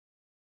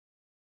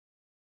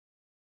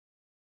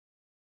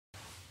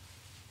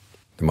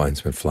The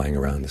mind's been flying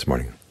around this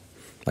morning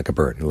like a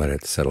bird, and let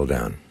it settle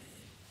down.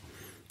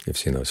 You've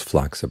seen those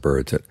flocks of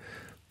birds that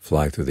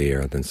fly through the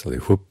air, then suddenly,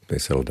 whoop, they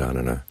settle down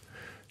on a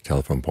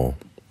telephone pole,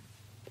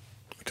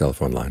 a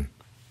telephone line.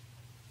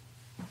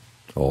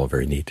 All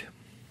very neat.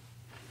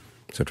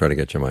 So try to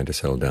get your mind to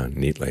settle down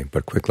neatly,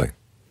 but quickly.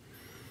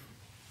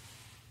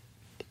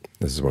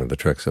 This is one of the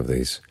tricks of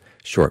these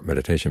short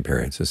meditation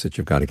periods, is that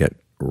you've got to get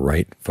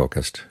right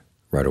focused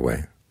right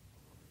away.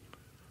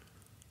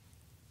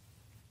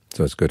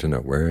 So it's good to know,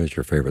 where is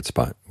your favorite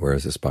spot? Where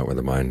is the spot where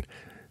the mind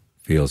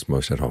feels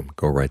most at home?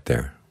 Go right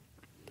there.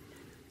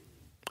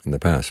 In the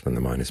past, when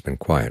the mind has been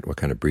quiet, what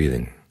kind of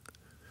breathing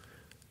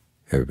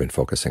have you been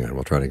focusing on?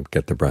 We'll try to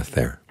get the breath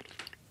there.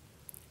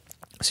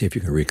 See if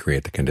you can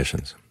recreate the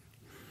conditions.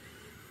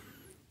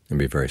 And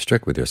be very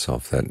strict with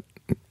yourself that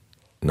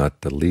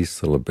not the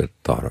least little bit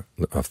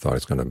of thought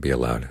is going to be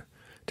allowed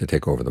to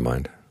take over the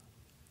mind.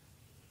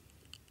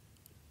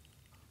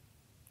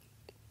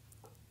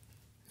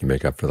 You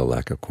make up for the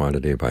lack of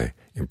quantity by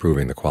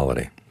improving the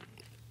quality.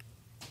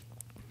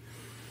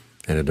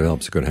 And it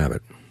develops a good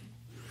habit,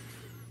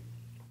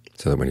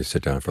 so that when you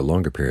sit down for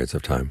longer periods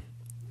of time,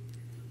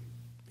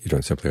 you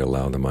don't simply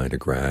allow the mind to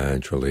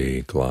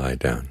gradually glide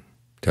down,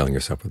 telling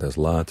yourself, well, there's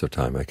lots of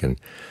time, I can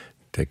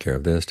take care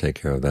of this, take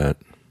care of that,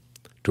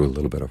 do a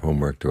little bit of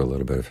homework, do a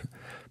little bit of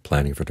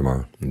planning for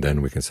tomorrow, and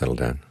then we can settle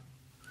down.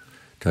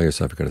 Tell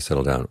yourself you're going to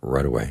settle down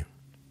right away,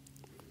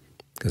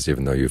 because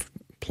even though you've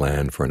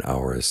planned for an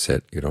hour's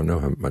sit, you don't know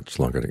how much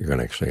longer you're going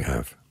to actually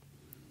have.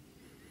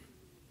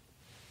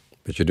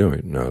 But you do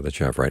know that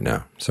you have right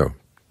now, so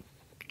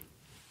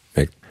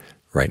make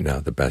right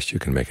now the best you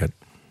can make it.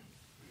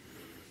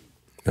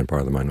 And part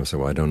of the mind will say,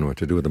 well, I don't know what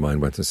to do with the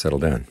mind once it's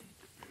settled down.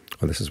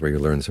 Well, this is where you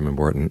learn some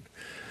important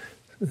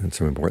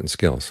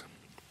skills,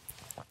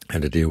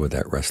 and to deal with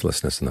that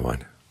restlessness in the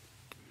mind.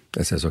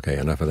 It says, okay,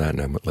 enough of that,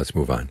 now let's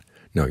move on.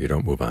 No, you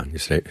don't move on. You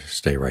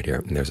stay right here.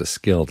 And there's a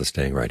skill to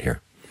staying right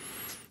here.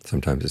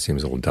 Sometimes it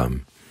seems a little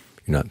dumb.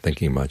 You're not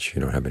thinking much.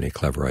 You don't have any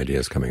clever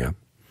ideas coming up.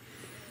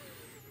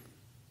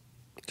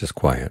 Just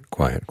quiet,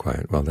 quiet,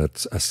 quiet. Well,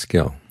 that's a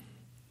skill.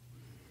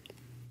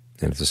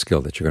 And it's a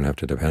skill that you're going to have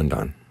to depend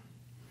on.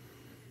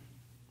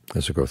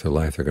 As we go through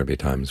life, there are going to be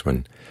times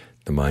when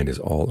the mind is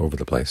all over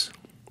the place,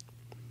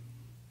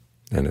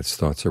 and its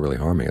thoughts are really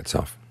harming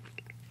itself.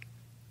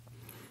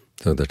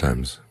 So there are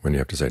times when you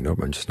have to say, nope,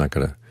 I'm just not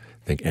going to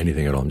think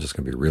anything at all. I'm just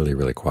going to be really,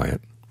 really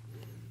quiet.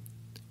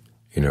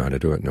 You know how to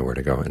do it, know where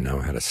to go, and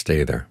know how to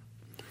stay there,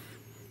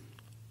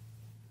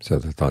 so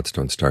the thoughts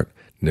don't start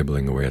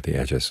nibbling away at the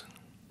edges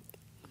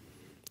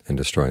and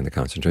destroying the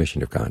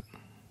concentration you've got.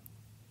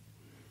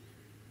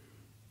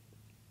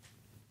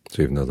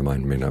 So even though the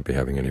mind may not be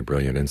having any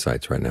brilliant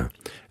insights right now,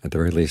 at the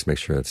very least make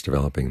sure it's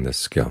developing this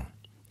skill,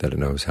 that it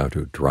knows how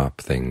to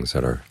drop things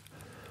that are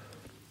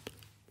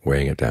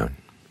weighing it down.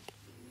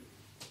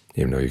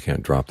 Even though you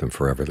can't drop them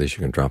forever, at least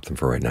you can drop them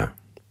for right now,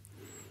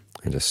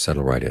 and just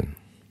settle right in.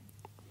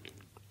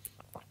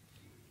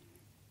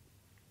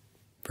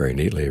 Very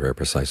neatly, very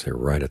precisely,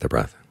 right at the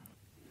breath.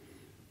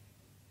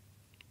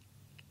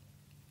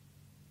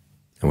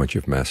 And once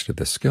you've mastered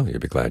this skill, you'll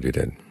be glad you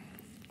did.